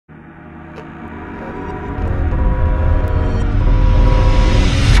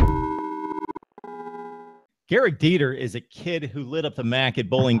Gehrig Dieter is a kid who lit up the MAC at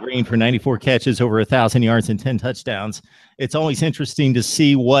Bowling Green for 94 catches, over 1,000 yards, and 10 touchdowns. It's always interesting to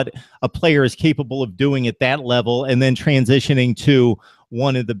see what a player is capable of doing at that level and then transitioning to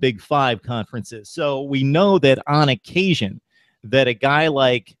one of the Big Five conferences. So we know that on occasion that a guy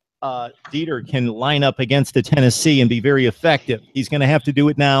like Dieter can line up against the Tennessee and be very effective. He's going to have to do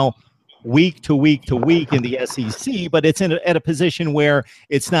it now week to week to week in the SEC, but it's at a position where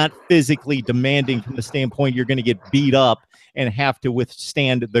it's not physically demanding from the standpoint you're going to get beat up and have to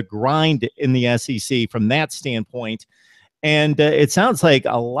withstand the grind in the SEC from that standpoint. And it sounds like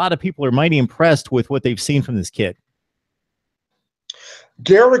a lot of people are mighty impressed with what they've seen from this kid.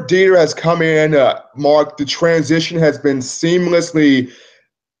 Gehrig Dieter has come in, Mark. The transition has been seamlessly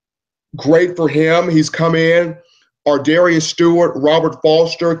great for him. He's come in. Darius Stewart, Robert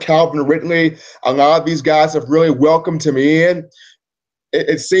Foster, Calvin Ridley, a lot of these guys have really welcomed him in.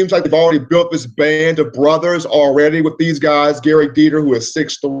 It seems like they've already built this band of brothers already with these guys. Gehrig Dieter, who is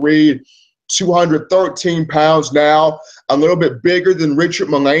 6'3", 213 pounds now, a little bit bigger than Richard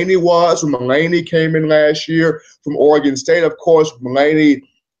Mullaney was when Mullaney came in last year from Oregon State. Of course, Mullaney,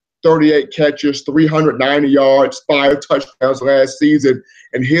 38 catches, 390 yards, 5 touchdowns last season.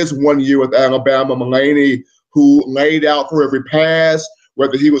 And his 1 year with Alabama, Mullaney, who laid out for every pass,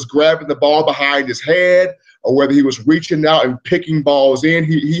 whether he was grabbing the ball behind his head or whether he was reaching out and picking balls in.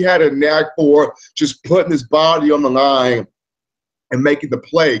 He had a knack for just putting his body on the line and making the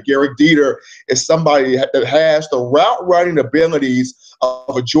play. Gehrig Dieter is somebody that has the route running abilities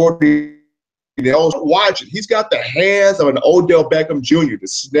of a Jordan. Watch it. He's got the hands of an Odell Beckham Jr. to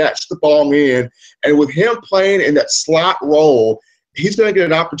snatch the ball in. And with him playing in that slot role, he's going to get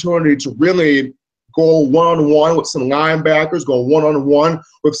an opportunity to really go one-on-one with some linebackers, go one-on-one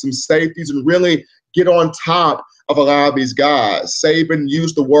with some safeties, and really get on top of a lot of these guys. Saban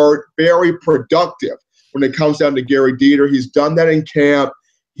used the word very productive when it comes down to Gehrig Dieter. He's done that in camp.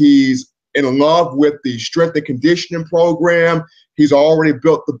 He's in love with the strength and conditioning program. He's already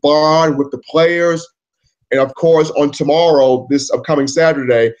built the bond with the players. And, of course, on tomorrow, this upcoming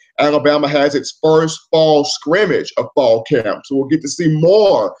Saturday, Alabama has its first fall scrimmage of fall camp. So we'll get to see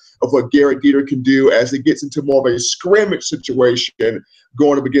more of what Gehrig Dieter can do as he gets into more of a scrimmage situation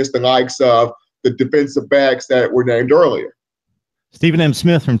going up against the likes of the defensive backs that were named earlier. Stephen M.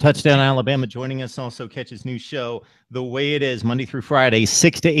 Smith from Touchdown Alabama joining us. Also catch his new show, The Way It Is, Monday through Friday,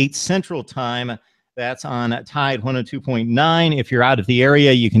 6 to 8 Central Time. That's on Tide 102.9. If you're out of the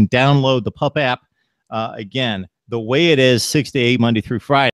area, you can download the PUP app. Again, The Way It Is, 6 to 8, Monday through Friday.